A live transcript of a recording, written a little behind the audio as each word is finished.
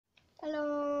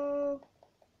Hello.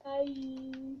 Hi.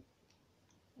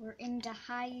 We're in the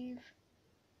Hive.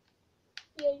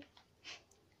 Yay.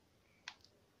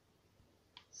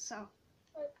 So,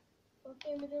 What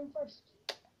game are we doing first?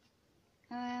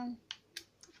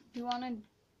 do you want to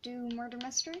do murder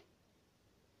mystery?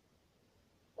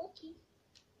 Okay.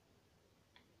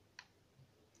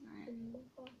 Alright.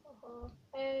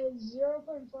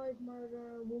 0.5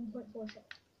 murder, 1.4 shot.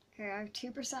 Okay, I have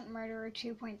 2% murder,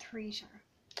 2.3 shot.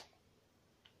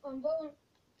 I'm going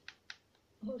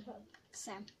hotel.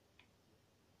 Same.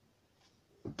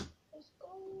 Let's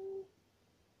go.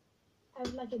 I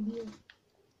would like a beer.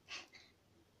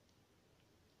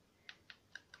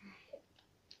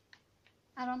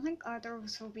 I don't think either of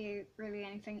us will be really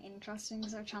anything interesting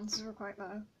because our chances were quite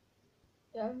low.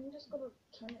 Yeah, I'm just gonna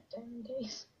turn it down in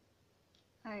case.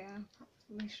 I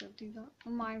probably should do that.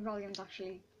 My volume's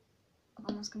actually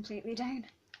almost completely down.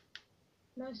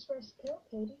 Nice first kill,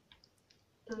 Katie.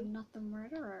 I'm not the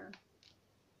murderer.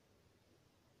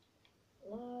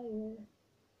 Liar.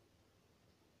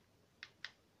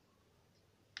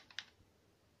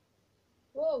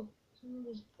 Whoa! Someone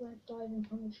just went diving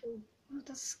from the tree. Oh,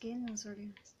 the skin was really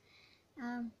nice.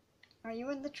 Are you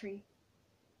in the tree?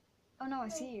 Oh no, I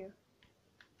see you.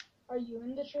 Are you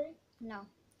in the tree? No,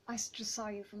 I just saw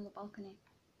you from the balcony.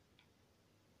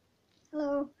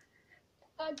 Hello.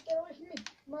 Get away from me,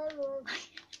 murderer!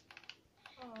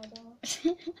 Oh, don't.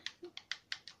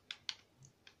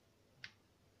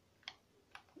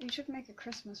 We should make a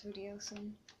Christmas video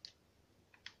soon.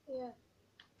 Yeah.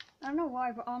 I don't know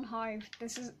why, but on Hive,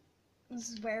 this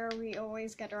is where we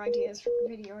always get our ideas for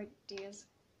video ideas.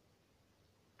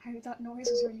 Oh, that noise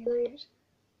was really loud.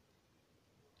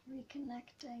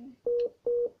 Reconnecting.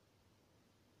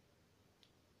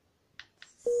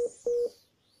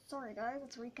 Sorry guys,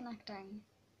 it's reconnecting.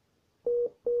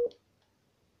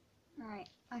 Alright,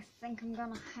 I think I'm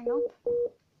gonna hang up.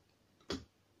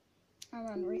 I'm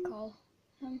gonna recall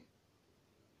him.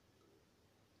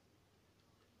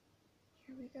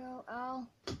 Here we go. Al,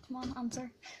 come on,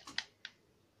 answer.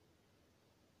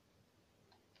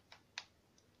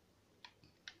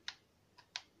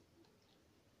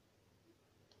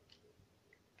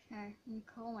 Okay, I'm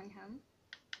calling him.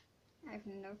 I have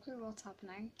no clue what's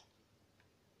happening.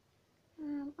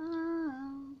 Al,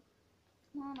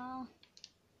 come on, Al.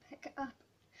 Pick it up.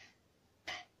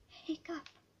 Pick up.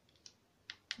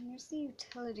 Here's the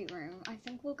utility room. I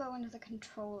think we'll go into the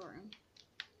control room.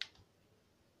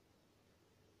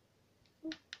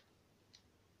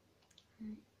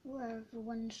 Ooh, I have a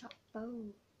one-shot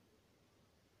bow.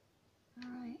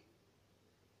 Alright.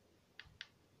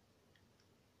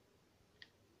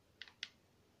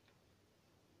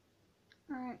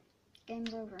 Alright,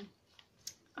 game's over.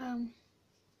 Al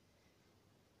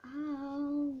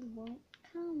won't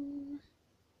come.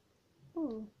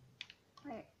 Ooh.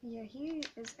 Wait, yeah, he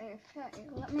is AFK.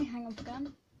 Let me hang up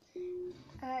again.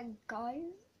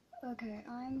 Guys? Okay,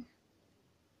 I'm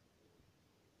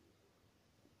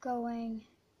going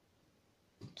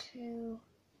to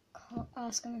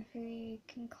ask him if he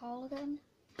can call again.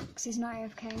 Because he's not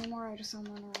AFK anymore, I just saw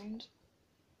him run around.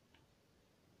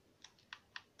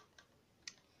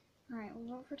 Alright, we'll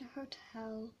go over to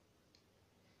hotel.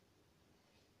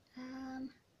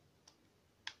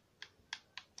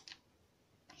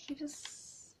 He just...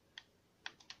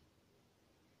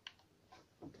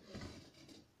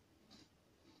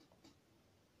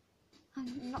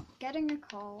 I'm not getting a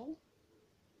call.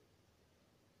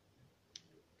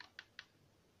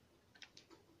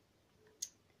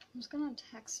 I'm just gonna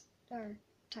text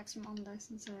him on this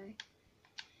and say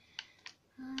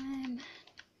I'm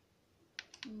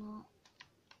not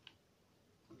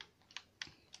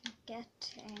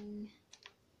getting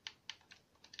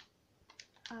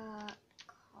a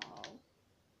call.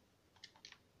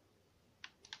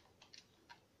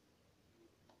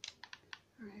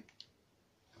 Alright.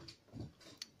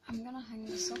 I'm gonna hang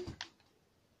this up.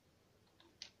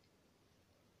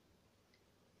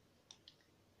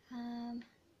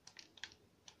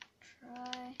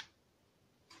 Try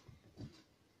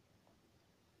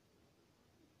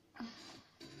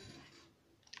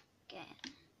again.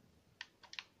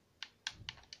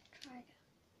 Try again.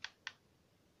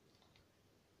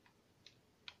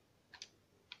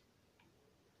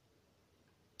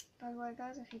 By the way,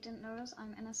 guys, if you didn't notice,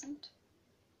 I'm innocent.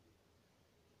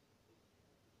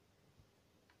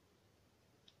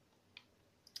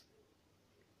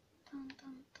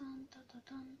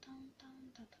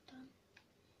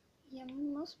 Yeah,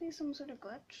 must be some sort of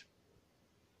glitch.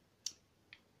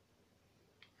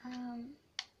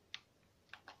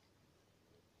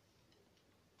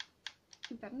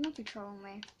 You better not be trolling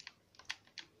me.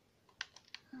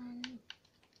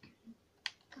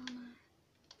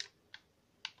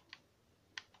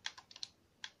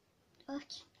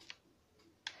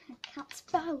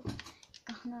 crossbow.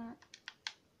 Gonna.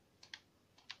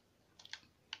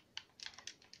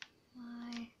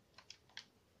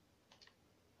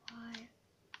 Wi-Fi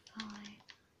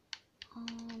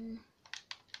on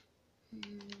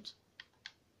and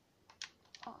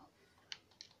off.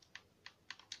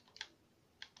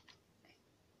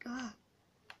 Ugh.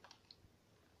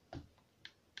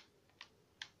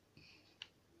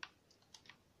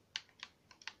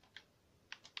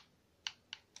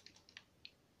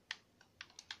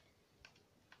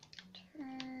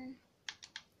 Turn.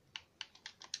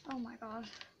 Oh my god,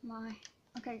 my.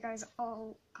 Okay, guys,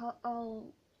 I'll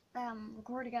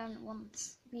record again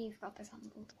once we've got this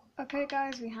handled. Okay,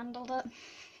 guys, we handled it.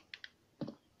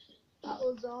 That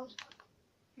was odd.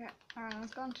 Yeah, alright,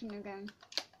 let's go on to a new game.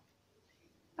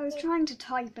 I was trying to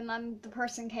type and then the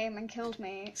person came and killed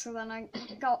me, so then I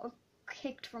got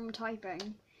kicked from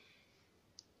typing.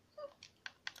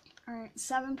 Alright,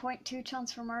 7.2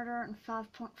 chance for murder and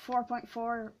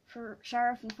 4.4 for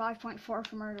sheriff and 5.4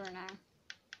 for murderer now.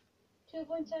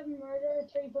 2.7 murder,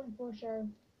 3.4 sheriff.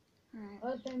 Alright. I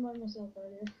was playing by myself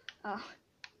earlier. Oh.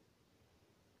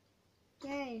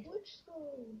 Yay. Which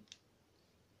school?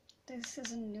 This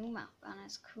is a new map and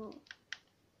it's cool.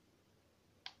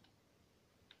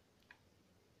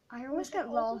 I always get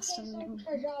lost in new.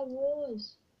 Treasure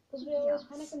wars, because we always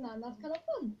panic in that, and that's kind of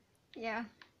fun. Yeah.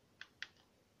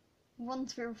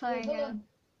 Once we were playing it.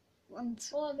 Once.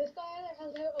 Hold on, this guy either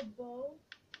has out a bow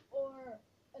or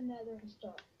a nether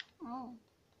star. Oh.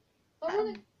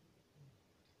 Oh,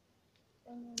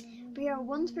 But yeah,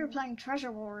 once we were playing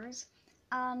Treasure Wars,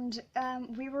 and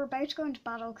we were about to go into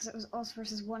battle because it was us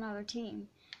versus one other team.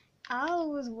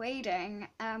 Al was waiting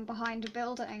behind a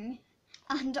building,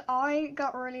 and I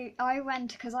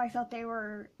went because I thought they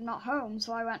were not home,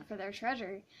 so I went for their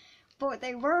treasure. But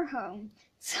they were home,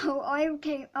 so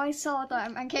I saw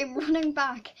them and came running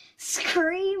back,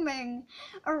 screaming,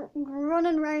 or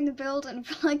running around the building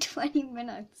for like 20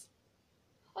 minutes.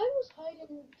 I was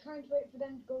hiding, trying to wait for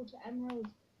them to go to Emerald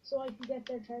so I could get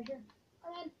their treasure.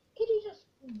 And then Kitty just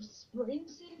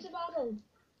sprints into battle.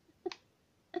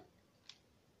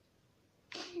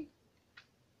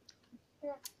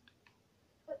 Yeah.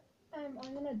 But,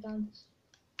 I'm gonna dance.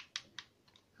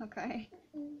 Okay.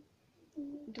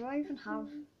 Do I even have...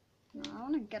 No, I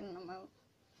want to get an emote.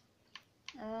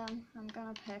 I'm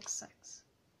gonna pick 6.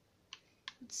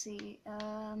 Let's see.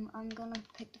 I'm gonna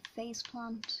pick the face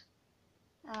plant.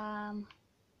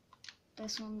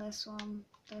 This one, this one,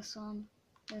 this one,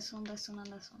 this one, this one,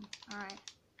 and this one. Alright.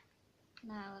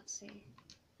 Now, let's see.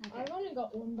 Okay. I've only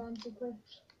got one dance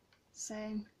equipped.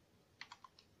 Same.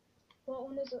 What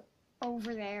one is it?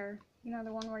 Over there. You know,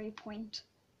 the one where you point.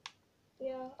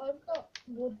 Yeah, I've got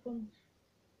wood punch.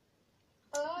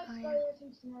 I Oh, Skylar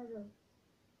thinks the murder.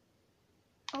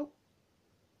 Oh.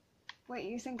 Wait,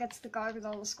 you think it's the guy with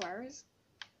all the squares?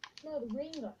 No, the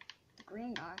green guy. The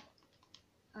green guy?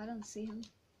 I don't see him.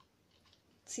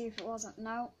 Let's see if it wasn't.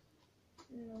 No.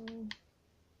 No.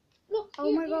 Look, Oh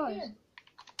here, my god. Here.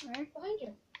 Where? Behind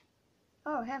you.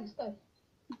 Oh, him. This guy.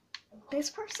 This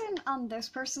person and this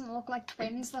person look like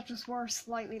twins that just wore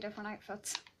slightly different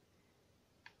outfits.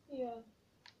 Yeah.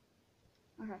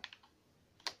 Okay.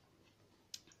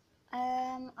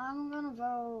 I'm gonna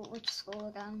vote which school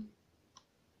again?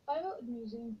 I voted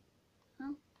museum.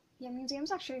 Huh? Yeah,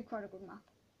 museum's actually quite a good map.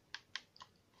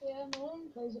 Yeah, no one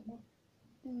plays it more.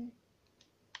 Mm.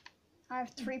 I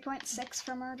have 3.6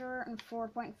 for murderer and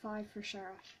 4.5 for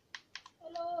sheriff.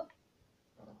 Hello.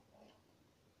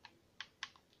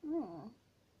 Oh.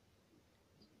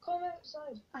 Come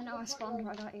outside. I know I spawned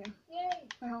right at you. Yay.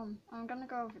 Wait, hold on. I'm gonna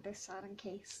go over this side in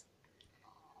case.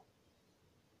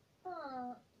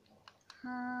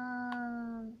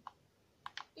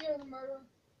 You're the murderer.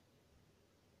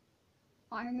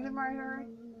 I'm the murderer.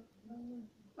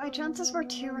 My chances were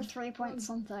 2 or 3 point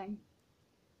something.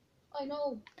 I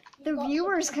know. The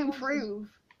viewers can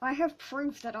prove. I have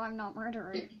proof that I'm not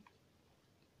murderer.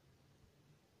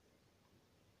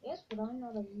 Yes, but I'm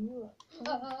not a viewer.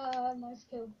 Nice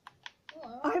kill.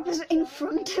 Oh, I was in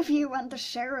front of you when the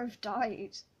sheriff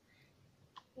died.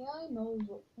 Yeah, I know,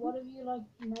 but what if you like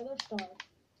Nether Star?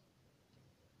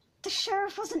 The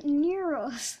sheriff wasn't near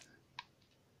us.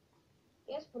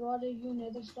 Yes, but what if you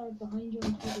Nether Star behind you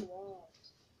and through the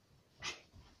walls?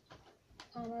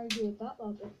 Can't argue with that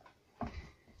logic.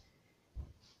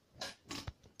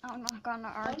 I'm not gonna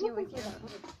argue with you.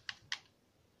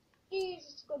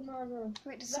 Jesus, good murderer.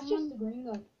 Wait, did That's someone... just the green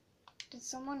guy. Did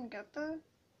someone get the...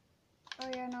 Oh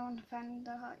yeah, no one found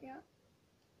the hut yet.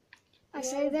 I Yeah,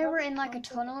 say they were in like a probably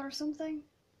tunnel or something.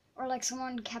 Or like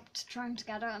someone kept trying to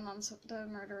get it and then the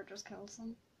murderer just kills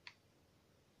them.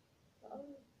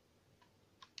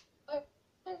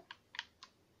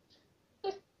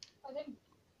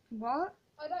 What?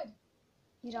 I died.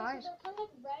 You Yeah, died? so they're kind of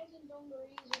like red and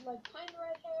dungarees with like kind of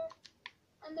red hair,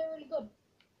 and they're really good.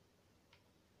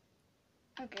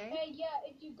 Okay. Yeah,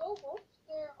 if you go up,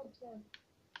 they're up there.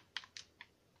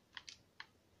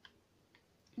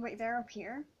 Wait, they're up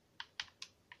here?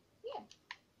 Yeah,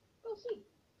 go see.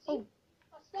 See? Oh.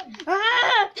 That's them.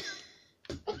 Ah!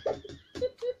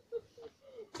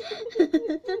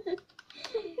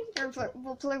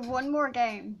 We'll play one more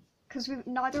game, because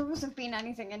neither of us have been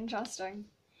anything interesting.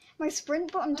 My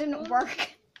sprint button didn't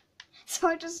work, so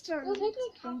I just started It'll take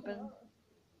like half an jumping. hour.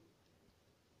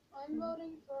 I'm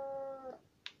voting for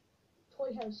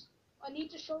Toy House. I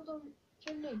need to show them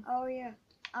chimney. Oh yeah,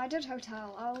 I did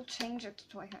hotel. I'll change it to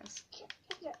Toy House.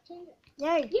 Change it.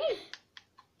 Yay! Yay!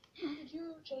 Did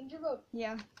you change your vote?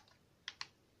 Yeah.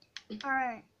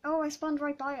 Alright. Oh, I spawned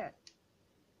right by it.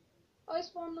 I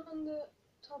spawned on the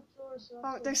top floor, so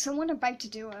Oh, that's there's someone about to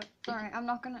do it. Alright, I'm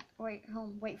not gonna... Wait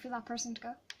for that person to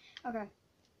go. Okay.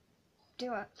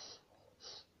 Do it.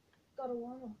 Gotta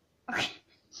warm up. Okay.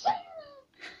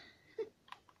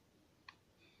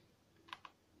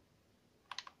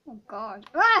 Oh god.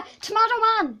 Ah! Tomato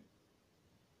Man!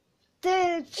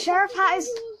 The sheriff hat is...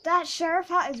 That sheriff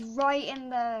hat is right in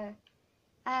the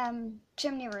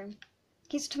chimney room.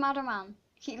 He's a tomato man.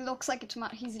 He looks like a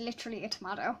tomato. He's literally a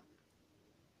tomato.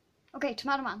 Okay,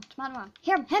 tomato man.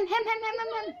 Him.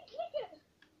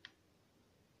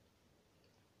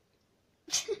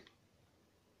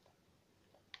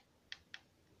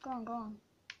 Go on.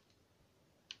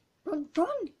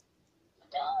 Run!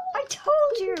 I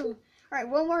told you! Alright,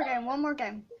 one more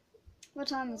game. What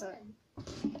time is it?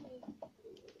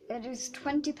 It is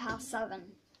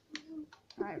 7:20.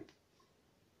 Alright.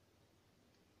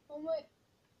 Oh my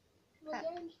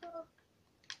game's frozen.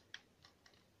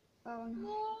 Oh no.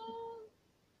 No.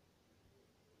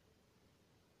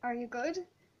 Are you good?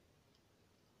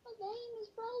 My game is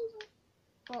frozen.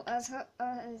 Well,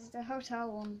 as the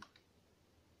hotel one.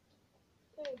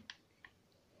 Okay.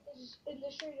 It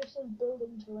literally just says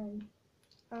building terrain.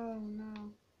 Oh no.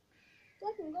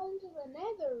 Like I'm going to the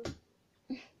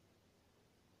nether.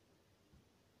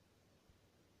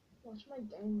 Watch my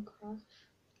game crash.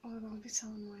 Oh, that would be so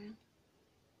annoying.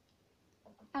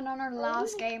 And on our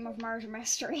last game of Murder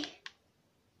Mystery.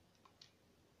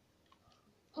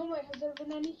 Oh my, has there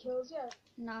been any kills yet?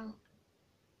 No.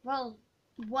 Well,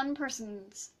 one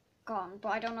person's gone, but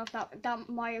I don't know if that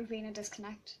might have been a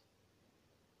disconnect.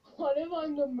 What if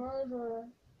I'm the murderer?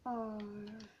 Oh.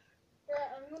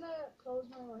 Yeah, I'm gonna close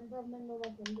my Minecraft and then go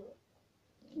back into it.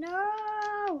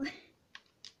 No!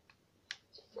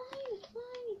 It's fine.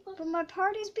 But my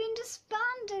party's been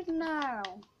disbanded now.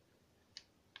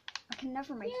 I can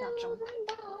never make that jump.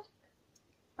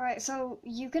 Alright, so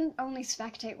you can only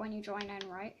spectate when you join in,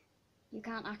 right? You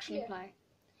can't actually play.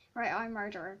 Right, I'm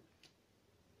murderer.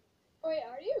 Wait,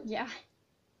 are you? Yeah.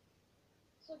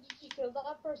 So did you kill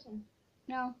that person?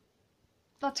 No.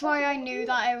 That's why I knew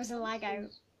that it was a lag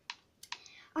out.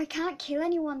 I can't kill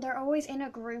anyone. They're always in a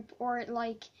group or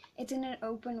like it's in an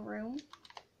open room.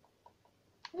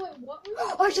 Wait, what were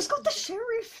your Oh, I just got the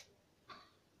sheriff.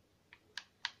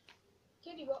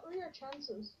 Kitty, what were your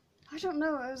chances? I don't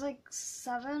know. It was like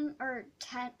 7 or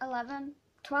 10, 11,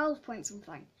 12 point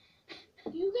something.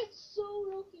 You get so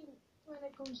lucky when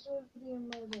it comes to being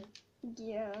murdered.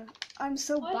 Yeah, I'm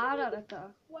so bad at it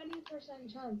though.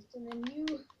 20% chance, and then you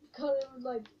got it with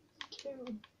like 2.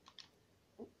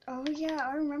 Oh yeah,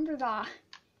 I remember that.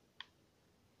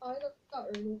 I got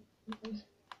early.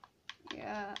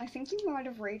 Yeah, I think you might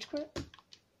have rage quit,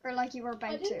 or like you were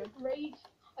about to.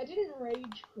 I didn't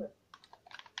rage quit,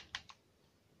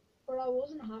 but I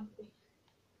wasn't happy.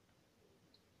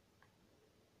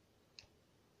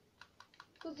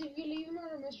 Because if you leave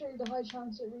Murder Mystery, the high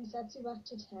chance it resets you back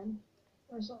to 10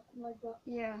 or something like that.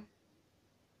 Yeah.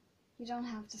 You don't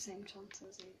have the same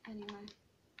chances anyway.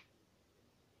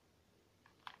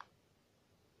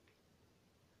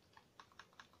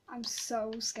 I'm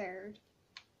so scared.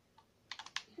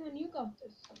 And you got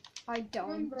this. I don't.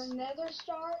 Remember, Nether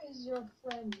Star is your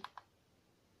friend.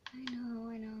 I know.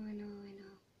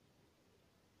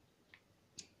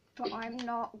 But I'm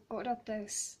not good at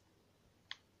this.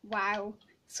 Wow.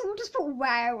 Someone just put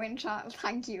wow in chat.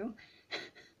 Thank you.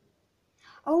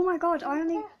 Oh my god, I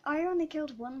only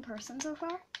killed one person so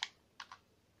far.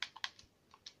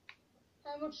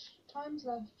 How much time's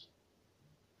left?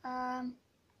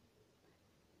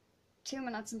 2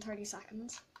 minutes and 30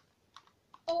 seconds.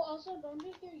 Oh, also, don't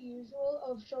do your usual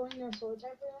of showing your sword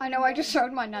type. I know, I just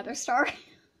showed my nether star.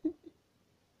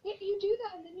 Yeah, you do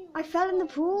that and then you... I fell in the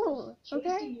pool,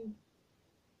 okay? You.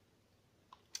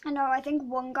 I know, I think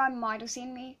one guy might have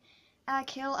seen me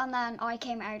kill, and then I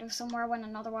came out of somewhere when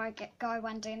another guy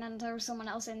went in, and there was someone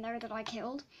else in there that I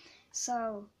killed.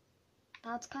 So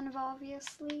that's kind of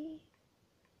obviously.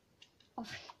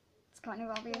 It's kind of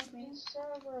obviously.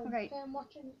 Okay. Okay, I'm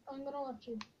watching. I'm gonna watch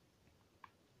you.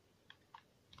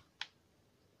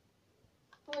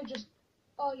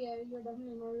 Oh yeah, you're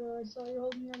definitely a murderer. I saw you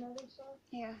holding your nether star.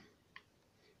 Yeah.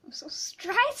 I'm so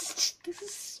stressed. This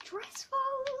is stressful.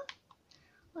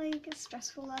 Like as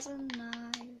stressful as a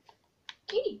knife.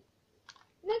 Kitty!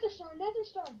 Nether star, nether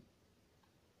star!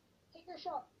 Take your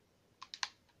shot.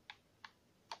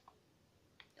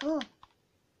 Oh.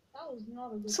 That was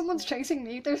not a good Someone's shot. chasing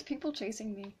me. There's people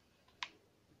chasing me.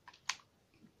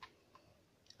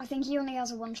 I think he only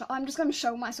has a one shot. I'm just gonna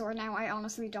show my sword now. I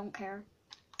honestly don't care.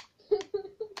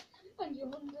 And you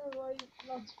wonder why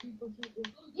lots of people keep you.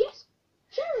 Yes!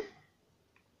 Sure!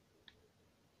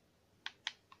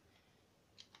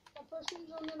 That person's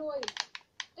running away.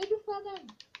 They just fell down.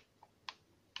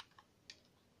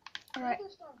 Alright,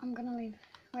 Nether star. I'm gonna leave.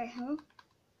 Wait, who?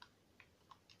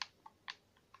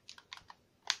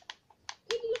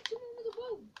 Kitty, look, someone with a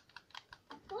bow.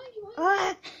 Behind you,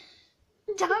 Ah!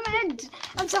 Damn it!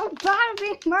 I'm so bad at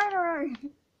being a murderer!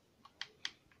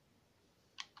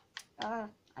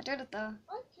 I did it though.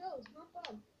 5 kills, not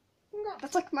bad. Congrats.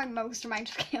 That's like my most amount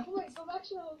of kills. Oh, wait, go back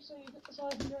to the home so I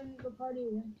can join the party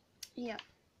again. Yeah.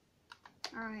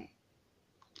 Alright.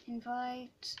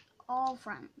 Invite all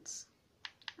friends.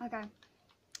 Okay.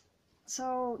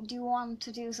 So, do you want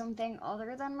to do something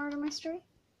other than murder mystery?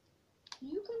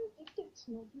 You can pick it,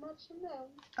 not much from them.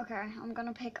 Okay, I'm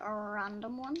gonna pick a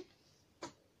random one.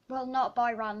 Well, not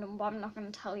by random, but I'm not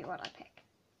gonna tell you what I pick.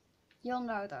 You'll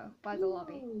know though, by the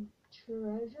lobby. Ooh,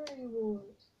 treasure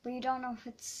rewards. But you don't know if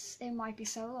it might be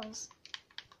solos.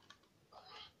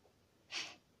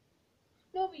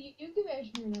 No, but you give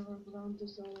Ashmere never belong to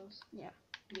solos. Yeah.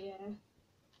 Yeah.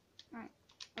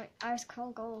 Wait, ice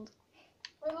cold gold.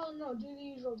 Wait, hold on, no, do the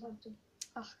usual tactic.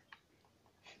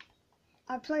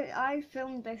 I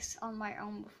filmed this on my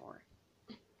own before.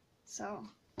 So,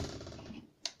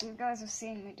 you guys have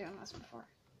seen me doing this before.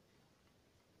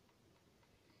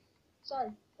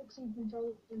 Sorry, fixing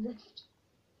control the drift.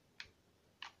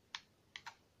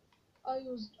 I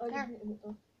just hit it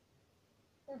though.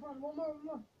 There, come on, one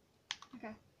more.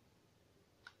 Okay.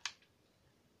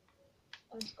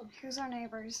 Let's go. Here's our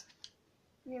neighbours.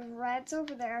 We have reds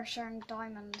over there sharing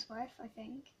diamonds with, I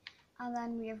think. And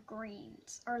then we have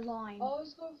greens, or lime.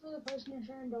 Always go for the person you're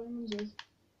sharing diamonds with.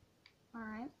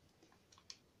 Alright.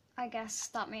 I guess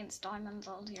that means diamonds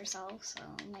all to yourself, so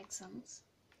it makes sense.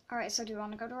 Alright, so do you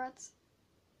want to go to reds?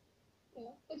 Yeah.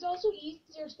 It's also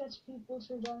easier to get people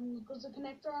through diamonds because the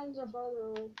connector islands are farther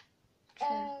away.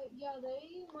 True. Yeah,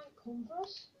 they might come for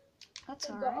us. That's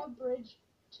They've alright. got a bridge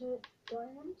to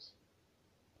diamonds.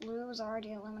 Blue was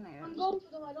already eliminated. I'm going for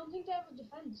them. I don't think they have a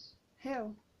defense.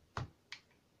 Who?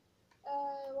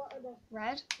 What are they?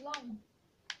 Red? Lime.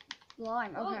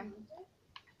 Lime, okay. Lime, aren't they?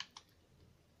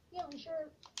 Yeah, we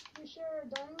share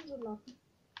diamonds with lime.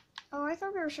 Oh, I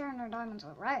thought we were sharing our diamonds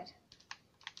with red.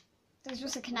 There's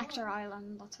just a connector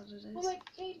island, that's what it is. Oh my,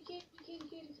 Katie.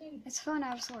 It's fine, I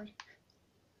have a sword.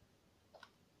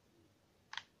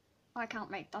 I can't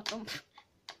make that jump.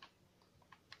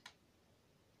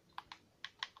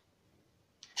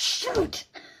 Shoot!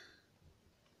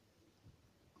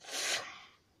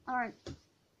 Alright.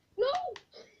 No!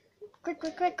 Quick.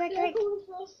 They're coming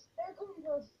for us.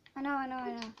 I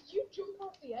know. Did you jump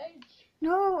off the edge?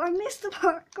 No, I missed the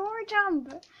parkour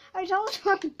jump. I told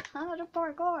you I'm bad at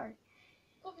parkour.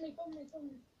 Come me.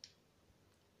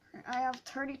 I have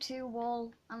 32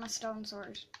 wool and a stone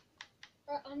sword.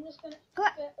 Alright, I'm just gonna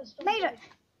What? get a stone Made sword. it!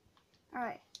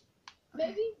 Alright.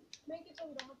 Maybe make it so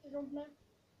we don't have to jump now.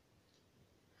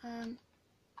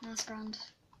 That's grand.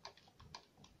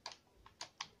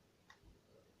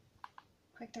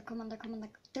 Quick, they're coming.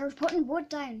 They're putting wood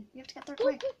down. You have to get there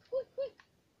quick. Quick.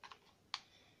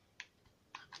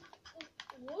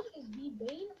 Wood is the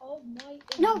bane of my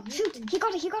No, existence. shoot! He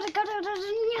got it!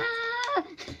 Yeah!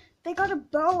 They got a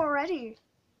bow already.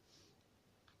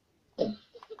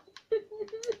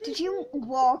 Did you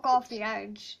walk off the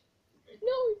edge?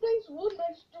 No, he placed wood and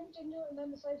I just jumped into it and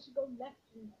then decided to go left.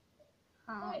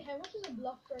 Oh, Wait, how much is a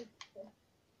block break?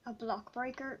 a block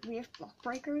breaker? We have block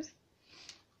breakers?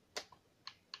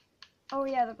 Oh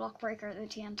yeah, the block breaker, the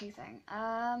TNT thing.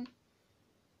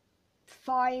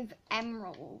 5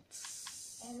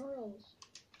 emeralds. Emeralds.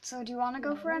 So do you want to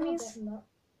go for I'm not Emmys? getting that.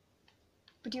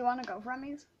 But do you want to go for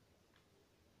Emmys?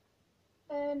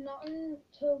 Not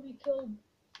until we kill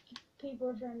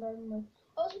people sharing diamond.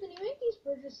 Also, can you make these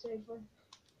bridges safer?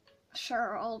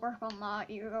 Sure, I'll work on that.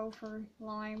 You go for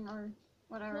lime or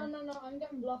whatever. No, I'm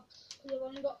getting blocks because I've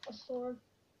only got a sword.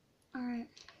 Alright.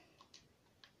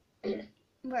 Wait,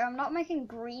 I'm not making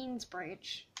Green's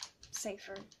bridge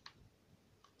safer.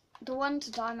 The one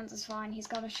to diamonds is fine. He's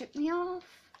gotta shoot me off.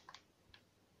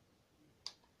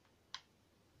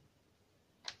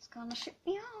 He's gonna shoot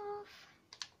me off.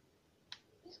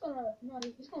 He's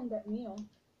gonna get me on.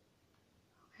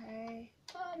 Okay.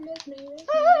 Miss me.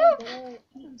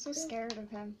 I'm so scared of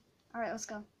him. Alright, let's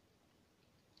go.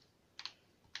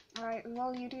 Alright,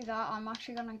 while you do that, I'm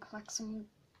actually gonna collect some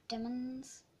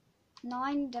diamonds.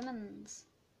 9 diamonds.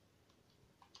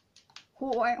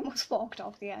 Oh, I almost walked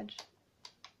off the edge.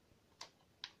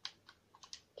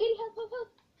 Kitty, help!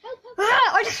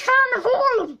 Ah, I just found the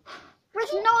hole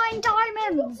with 9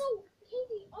 diamonds. No,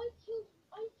 Katie, I killed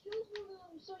one of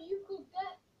them so you could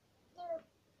get their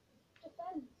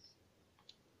defense.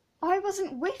 I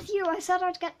wasn't with you. I said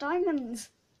I'd get diamonds.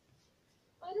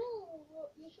 I know,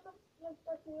 but you should have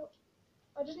backed me up.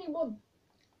 I just need one.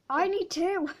 I need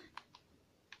 2.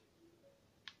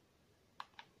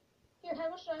 Here, how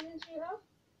much diamonds do you have?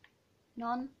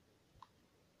 None.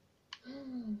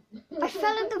 I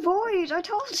fell in the void. I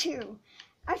told you.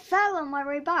 I fell on my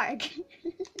way back.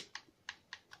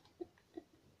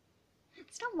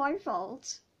 It's not my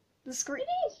fault. The screen. It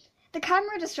is. The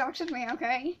camera distracted me.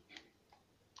 Okay.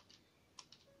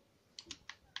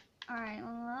 Alright,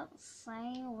 let's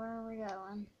see where are we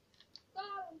going.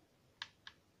 Got him.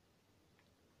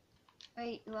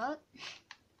 Wait, what?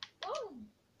 Oh,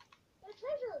 there's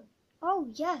treasure. Oh,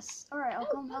 yes. Alright, I'll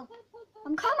come help. Help.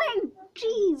 I'm coming!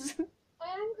 Jeez! I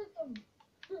angered them.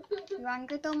 You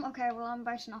angered them? Okay, well, I'm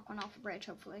about to knock one off a bridge,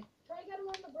 hopefully. Try to get him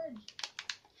on the bridge.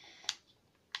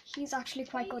 He's actually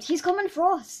quite good. He's coming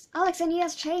for us! Alex, and he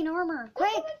has chain armor.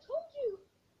 Quick! That's what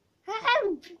I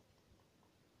told you. Help!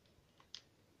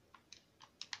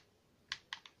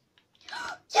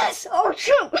 Yes! Oh,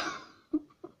 shoot! Wait,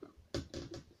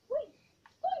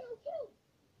 final kill.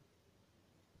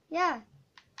 Yeah.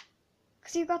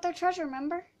 Because you got their treasure,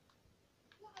 remember?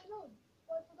 Yeah, I know.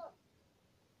 But I forgot.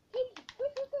 Katie,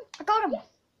 quick. I got him! Yes.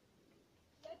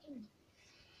 Legend.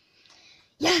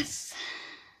 Yes!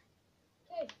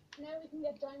 Okay, now we can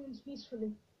get diamonds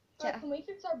peacefully. Yeah. Right, can we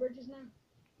fix our bridges now?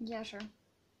 Yeah, sure.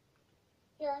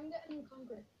 Here, I'm getting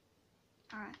concrete.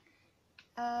 Alright.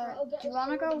 I'll get Do you a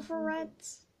want to sword go and for concrete.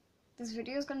 reds? This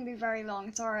video is going to be very long.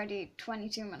 It's already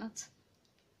 22 minutes.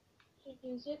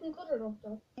 Jeez, you can cut it off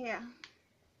though. Yeah.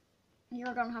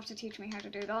 You're going to have to teach me how to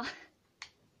do that.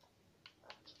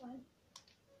 That's fine.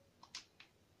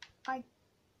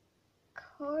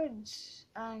 Could,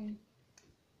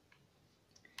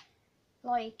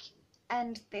 like,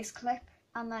 end this clip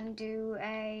and then do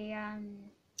a,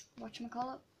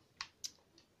 whatchamacallit?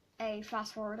 A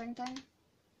fast forwarding thing.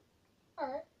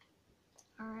 Alright.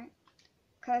 Alright.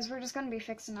 Because we're just going to be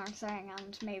fixing our thing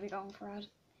and maybe going for it.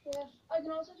 Yeah. I can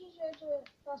also teach you how to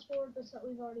fast forward bits that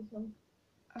we've already filmed.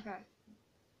 Okay.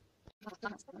 This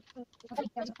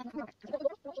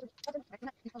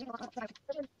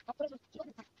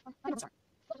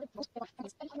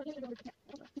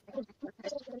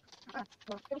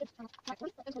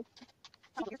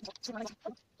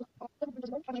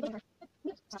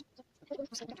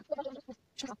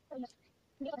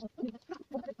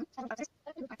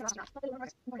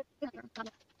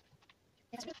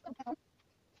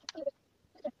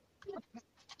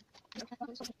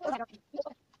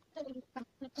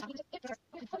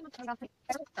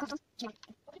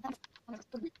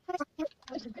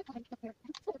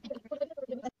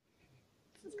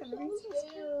is gonna be so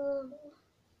scary.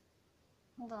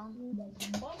 Hold on.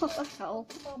 What the hell?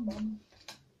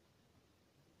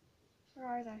 Where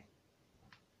are they?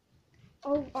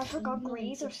 Oh, I forgot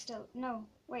greys are still. No,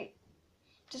 wait.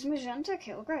 Does magenta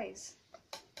kill greys?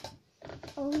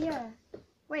 Oh yeah.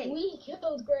 Wait. We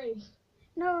killed Graves.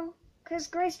 No, because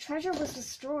Gray's treasure was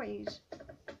destroyed.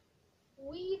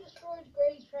 We destroyed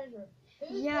Gray's treasure.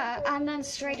 Who's Yeah, treasure? and then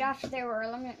straight after they were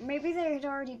eliminated. Maybe they had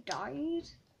already died?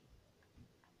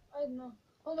 I don't know.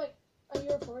 Oh my, are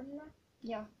you recording now?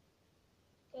 Yeah.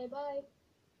 Okay, bye.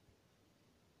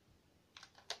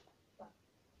 Bye.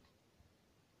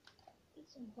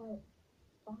 It's some quiet.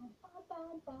 Bum, bum,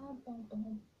 bum, bum, bum,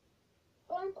 bum.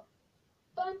 Bum,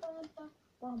 bum, bum, bum,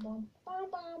 bum, bum, bum, bum,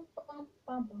 bum, bum, bum,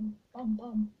 bum, bum,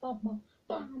 bum, bum,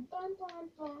 bum, bum, bum,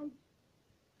 bum.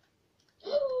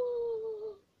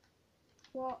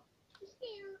 What? I'm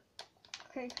scared.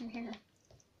 Okay, come here.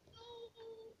 No,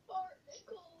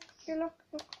 barnacles. Here, look,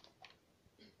 look.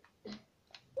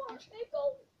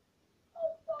 Barnacle.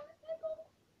 Oh, barnacle.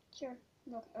 Here,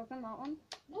 look, open that one.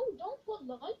 No, don't put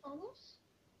light on us.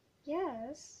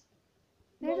 Yes.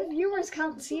 Now the viewers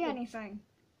can't see anything.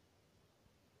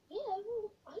 Yeah,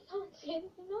 well, I can't see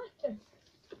anything either.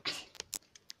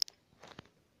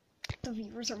 The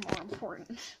viewers are more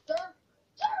important. Sir,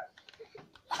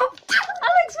 Oh,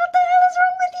 Alex, what the hell is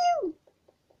wrong with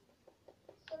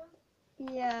sir,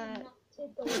 you? Yeah. not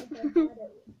take away her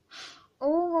shadow.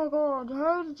 Oh my god,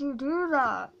 how did you do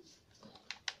that?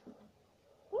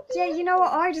 What did Yeah, I you know do?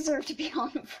 what? I deserve to be on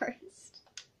first.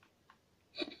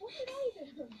 What did I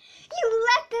do? You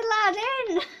let the lad in!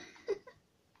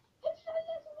 How did I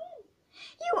let him in?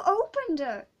 You opened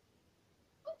it!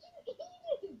 I didn't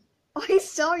eat it. I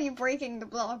saw you breaking the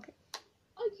block.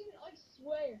 I didn't, I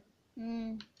swear.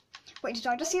 Wait, did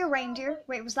I just see a reindeer?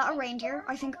 Wait, was that a reindeer?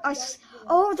 I think I. died.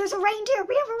 Oh, there's a reindeer!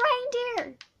 We have a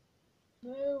reindeer!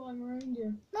 No, I'm a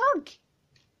reindeer. Look!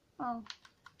 Oh.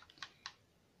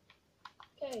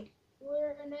 Okay,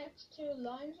 we're next to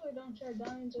limes, we don't share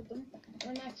diamonds with them.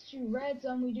 We're next to reds,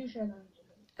 and we do share diamonds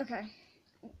with them. Okay.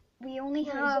 We only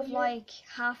Right, have so you- like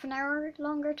half an hour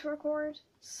longer to record.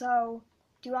 So,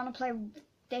 do you want to play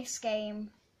this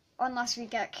game? Unless we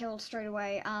get killed straight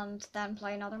away and then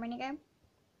play another minigame?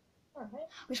 Alright.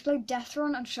 We should play Death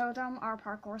Run and show them our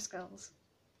parkour skills.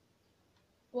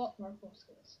 What parkour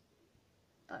skills?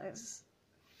 That is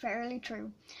fairly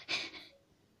true.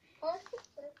 Parkour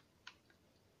skills?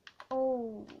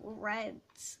 Oh,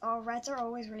 reds. Oh, reds are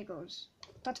always really good.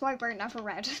 That's why we're never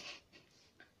red.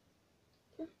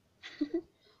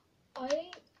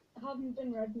 I haven't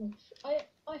been red much.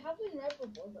 I have been red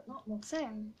before, but not much.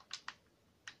 Same.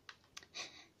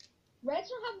 Reds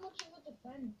don't have much of a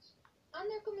defense. And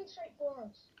they're coming straight for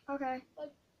us. Okay.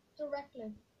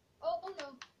 Directly. Oh no,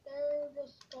 they're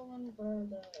just going for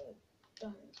the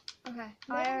diamonds. Okay.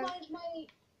 Never mind my,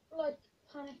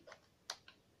 panic.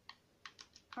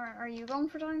 Are you going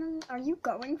for diamonds? Are you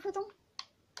going for them?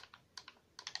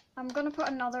 I'm gonna put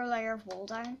another layer of wool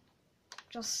down.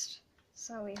 Just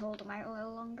so we hold them out a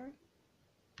little longer.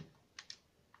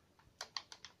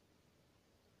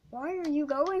 Why are you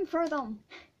going for them?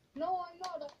 No, I'm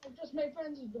not. I just made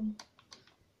friends with them.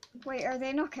 Wait, are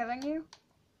they not killing you?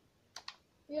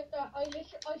 Yeah, I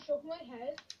shook my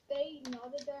head. They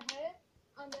nodded their head,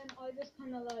 and then I just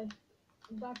kind of like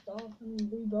backed off, and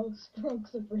we both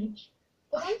broke the bridge.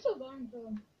 But I'm still going for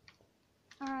them.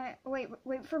 Alright,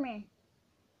 wait for me.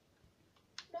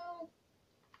 No.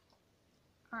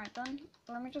 Alright then,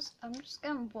 I'm just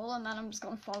gonna wool and then I'm just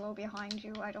gonna follow behind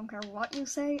you. I don't care what you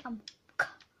say, I'm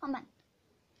coming.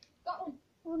 Got one.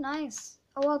 Oh, nice.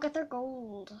 Oh, I'll get their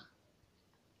gold.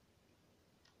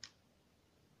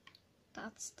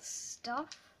 That's the stuff.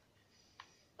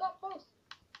 Got both.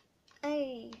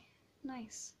 Hey,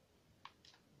 nice.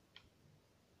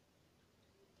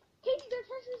 Katie, their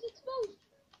treasure's exposed.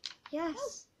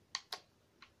 Yes.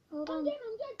 Hold I'm on. dead.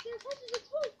 Their treasure's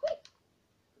exposed. Quick.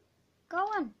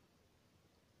 Going.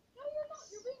 No, you're not.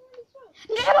 You're being really slow.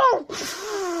 No!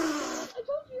 I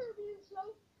told you were being slow.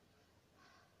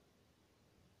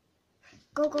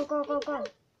 Go, go, go, go, go.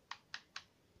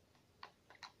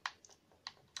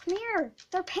 Come here.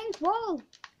 They're pink wool.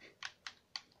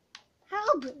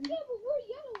 Help. Yeah, but we're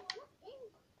yellow. We're not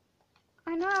pink.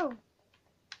 I know.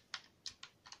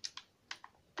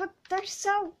 But they're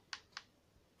so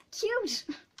cute.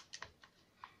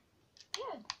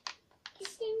 Yeah. These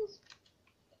things,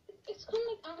 it's kind of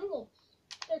like animals.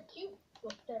 They're cute,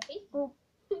 but they're fake. Oh.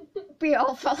 We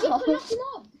all fell Yeah, off. but knock them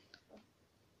off.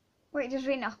 Wait, did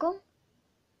we knock them?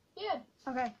 Yeah,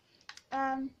 Okay.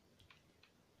 Alright.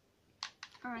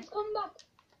 it's coming back.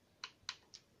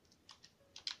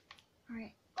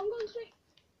 Alright. I'm going straight.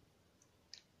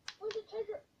 Where's the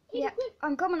treasure? Katie, Yeah, quick.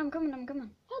 I'm coming. Help, help, help, help,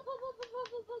 help,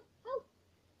 help, help, help.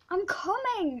 I'm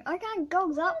coming. I can't go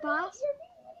that You're not, fast. you're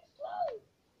being really slow.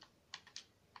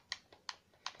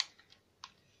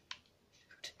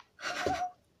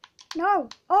 No.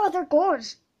 Oh, they're good.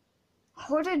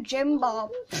 Hooded Jim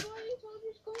Bob.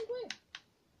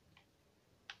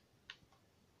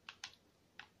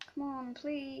 Come on,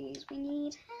 please. We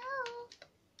need help.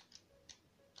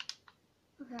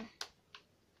 Okay.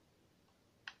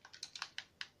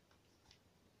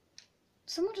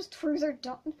 Someone just threw their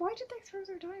Why did they throw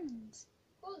their diamonds?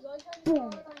 Boom.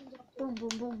 Boom, boom,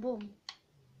 boom, boom.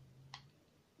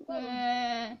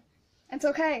 It's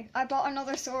okay. I bought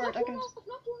another sword. I can. Knock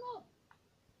one off.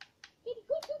 Katie,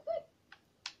 quick, quick, quick.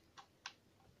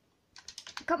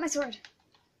 Got my sword.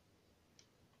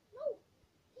 No,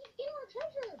 he's in our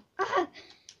treasure. Ah!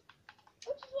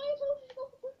 Which is why I told you to go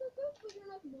quick, quick, quick. But you're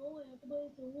like, no, I have to buy a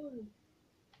sword.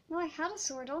 No, I had a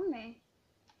sword on me.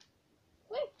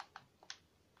 Quick.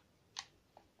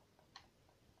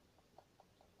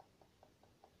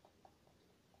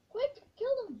 Quick, kill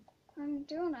them. I'm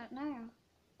doing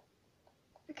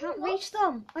can't reach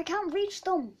them. I can't reach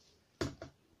them. That's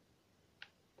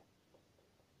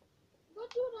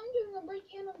what I'm doing. I'm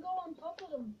breaking in and go on top of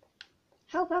them.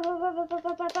 Help, help, help, help, help,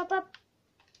 help, help, help, help.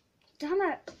 Damn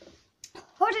it.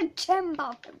 What a gem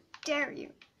bomb. How dare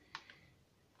you.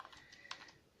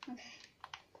 Okay.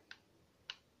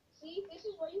 See, this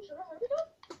is why you should have heard it up.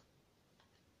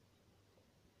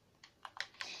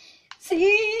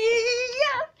 See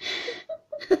ya.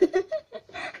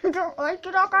 Don't like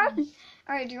it, okay?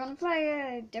 Alright, do you want to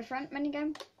play a different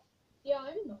minigame? Yeah,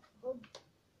 I'm not good.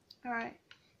 Alright.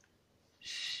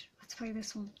 Shh, let's play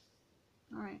this one.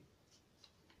 Alright.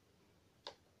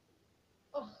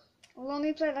 Oh, We'll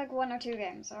only play like 1 or 2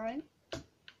 games, alright?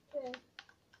 okay.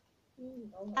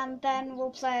 And then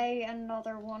we'll play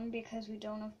another one because we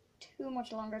don't have too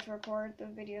much longer to record. The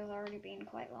video's already been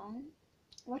quite long.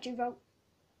 What do you vote?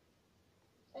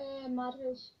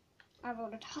 Madhouse. I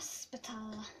voted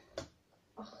hospital.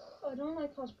 Oh, I don't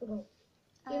like hospital.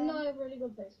 Even though I have really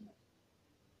good place in it.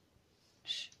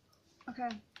 Shh. Okay,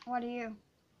 what are you?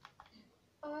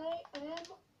 I am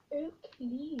Oak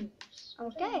Leaves.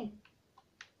 Okay.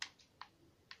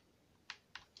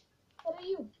 What are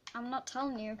you? I'm not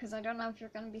telling you because I don't know if you're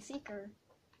going to be Seeker.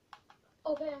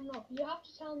 Okay, I'm not. You have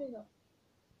to tell me though.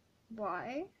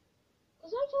 Why?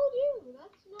 Because I told you.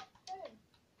 That's not fair.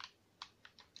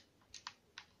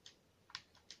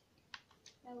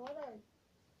 Now what are you?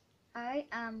 I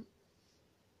am...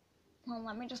 Well,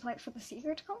 let me just wait for the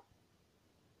Seeker to come.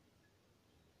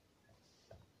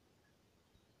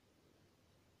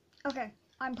 Okay,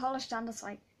 I'm polished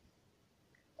andesite.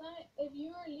 If you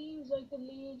were Leaves,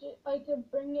 I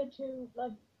could bring you to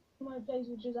like my place,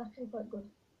 which is actually quite good.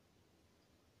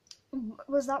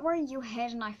 Was that where you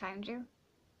hid and I found you?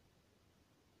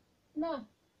 No,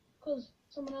 because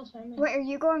someone else found me. Wait, are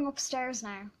you going upstairs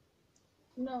now?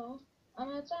 No, I'm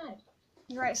outside.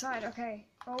 You're outside, okay.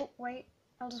 Oh, wait.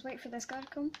 I'll just wait for this guy to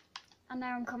come. And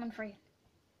now I'm coming for you.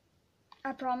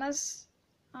 I promise.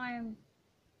 I'm...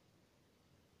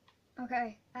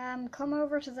 Okay, come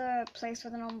over to the place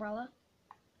with an umbrella.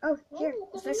 Oh, here, No,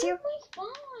 is this you? My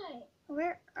spot.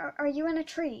 Where, are you in a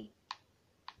tree?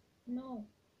 No,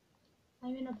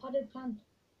 I'm in a potted plant.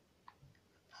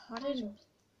 Potted? Kind of.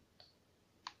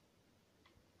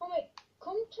 Oh wait,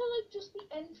 come to like just the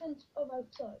entrance of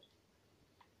outside.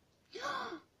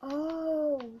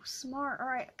 Oh, smart.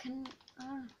 Alright, can,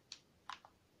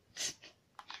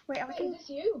 Wait, I Wait, can... is this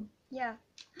you? Yeah.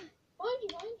 Behind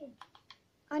you.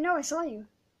 I know, I saw you.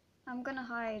 I'm gonna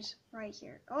hide right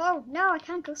here. Oh, no, I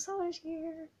can't go solid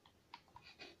here.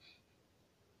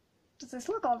 Does this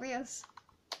look obvious?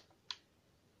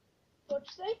 What'd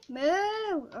you say?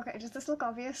 No! Okay, does this look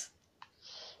obvious?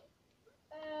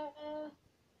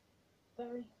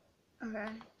 Very. Okay.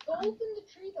 Go open the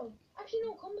tree though. Actually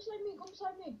no, come beside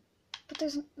me. But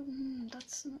there's...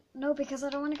 that's... No, because I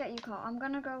don't want to get you caught. I'm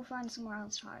gonna go find somewhere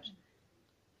else to hide.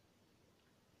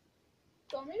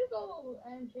 Do you want me to go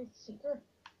and chase the Seeker?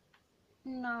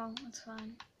 No, it's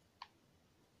fine.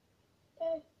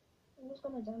 Okay. I'm just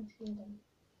gonna dance to you then.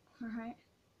 Alright.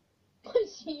 I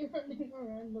see you running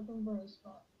around looking for a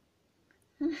spot.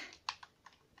 Here,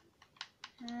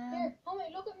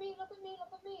 homie, look at me.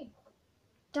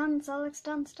 Dance, Alex,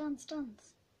 dance. I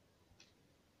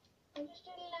just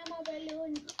did a llama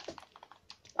balloon.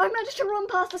 I managed to run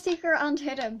past the Seeker and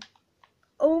hit him.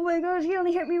 Oh my god, he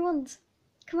only hit me once.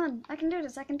 Come on, I can do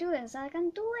this. Done.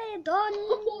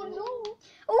 Oh no!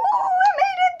 Oh,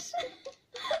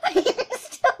 I made it! You're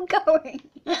still going.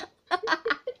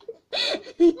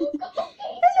 Hello!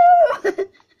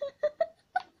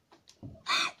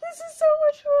 This is so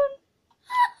much fun.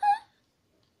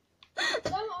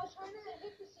 No, I was trying to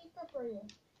hit the Seeker for you.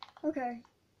 Okay.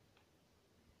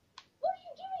 What are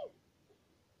you doing?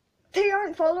 They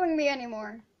aren't following me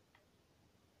anymore.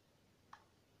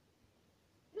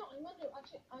 No, I'm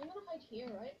gonna hide here,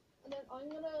 right? And then I'm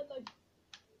gonna like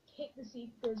hit the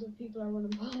Seekers if people are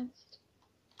running past.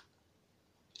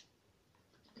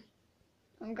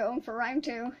 I'm going for round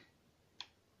 2.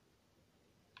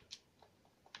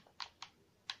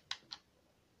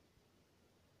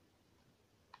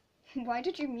 Why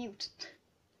did you mute?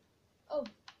 Oh,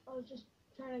 I was just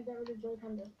trying to get rid of Joy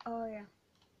Panda. Oh yeah.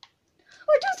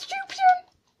 I just duped him!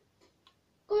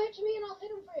 Go ahead to me and I'll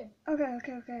hit him for you. Okay.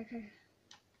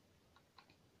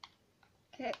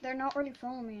 Okay, they're not really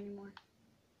following me anymore.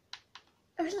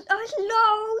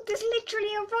 Hello! There's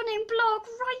literally a running block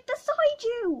right beside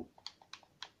you!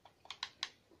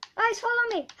 Guys, follow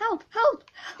me! Help! Come.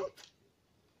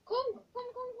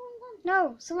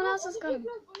 No, someone else is I'll coming.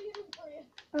 hit him for you.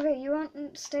 Okay, you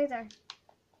won't stay there.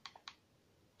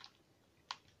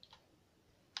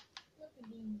 Look at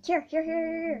these.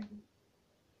 Here.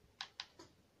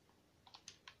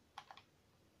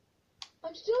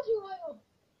 I'm still too high up.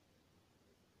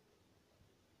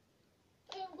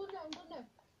 Hey, I'm good now.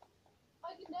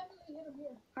 I can definitely hit him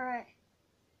here. Alright.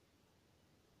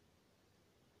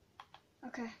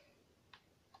 Okay.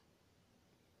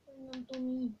 Bring him to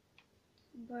me.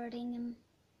 Birding him.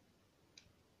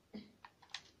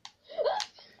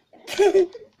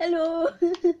 Hello.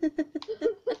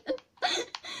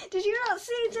 Did you not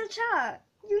see the chat?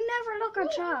 You never look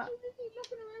at chat. I'm too busy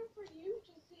looking around for you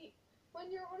to see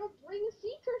when you're gonna bring a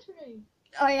seeker to me.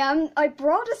 I am. I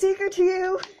brought a seeker to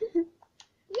you.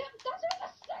 Yeah, that's what I'm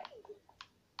saying.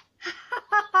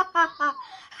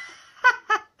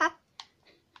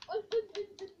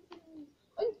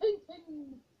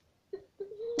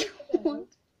 What?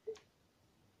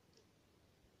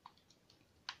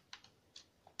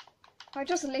 I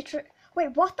just literally. Wait,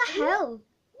 what the hell?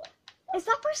 Is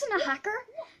that person a hacker?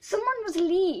 Someone was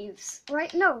leaves,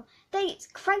 right? No, they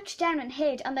crouched down and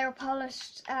hid, and they were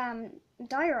polished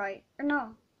diorite. Or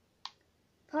no,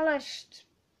 polished.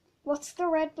 What's the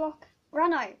red block?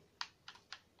 Granite.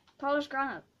 Polished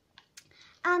granite.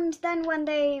 And then when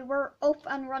they were up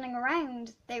and running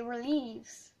around, they were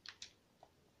leaves.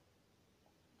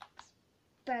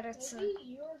 Bet it's Maybe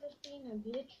you're just being a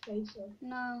glitch facer.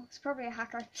 no, it's probably a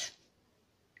hacker.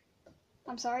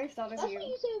 I'm sorry if that is That's you. what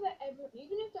you say about everyone,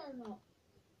 even if they're not.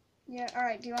 Yeah,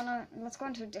 alright, do you wanna, let's go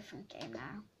into a different game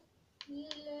now.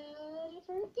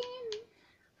 Different game.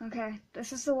 Okay,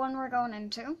 this is the one we're going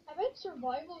into. How about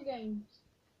survival games?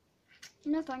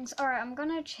 No thanks. Alright, I'm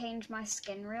gonna change my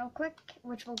skin real quick,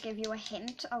 which will give you a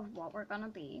hint of what we're gonna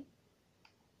be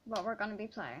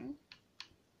playing.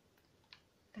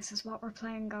 This is what we're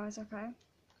playing, guys, okay? I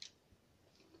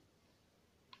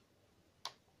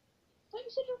thought you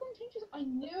said you were going to change this. I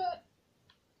knew it.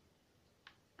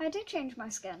 I did change my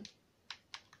skin.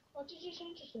 What did you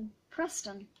change it to?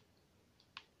 Preston.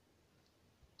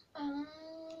 Um,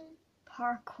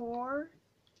 Parkour.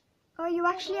 Oh, you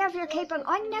actually have your cape on.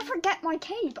 I never get my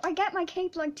cape. I get my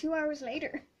cape like 2 hours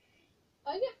later.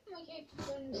 I get my cape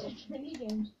when such mini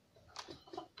games.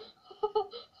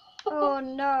 Oh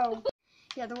no.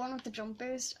 Yeah, the one with the jump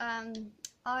boost.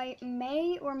 I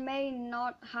may or may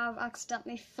not have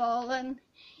accidentally fallen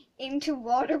into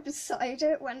water beside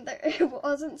it when it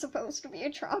wasn't supposed to be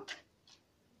a trap.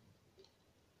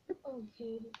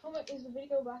 Okay, is the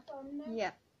video back on now?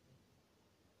 Yeah.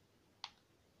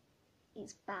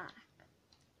 He's back.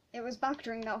 It was back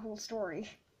during that whole story.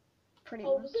 Pretty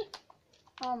Oh, much. was it?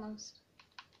 Almost.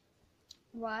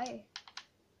 Why?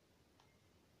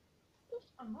 Just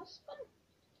asking.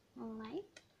 Alright.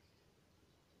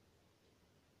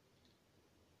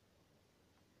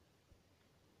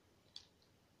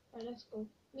 Alright, let's go.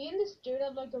 Me and this dude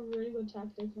have like a really good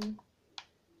tactic now.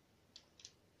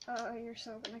 Oh, you're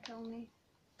so gonna kill me.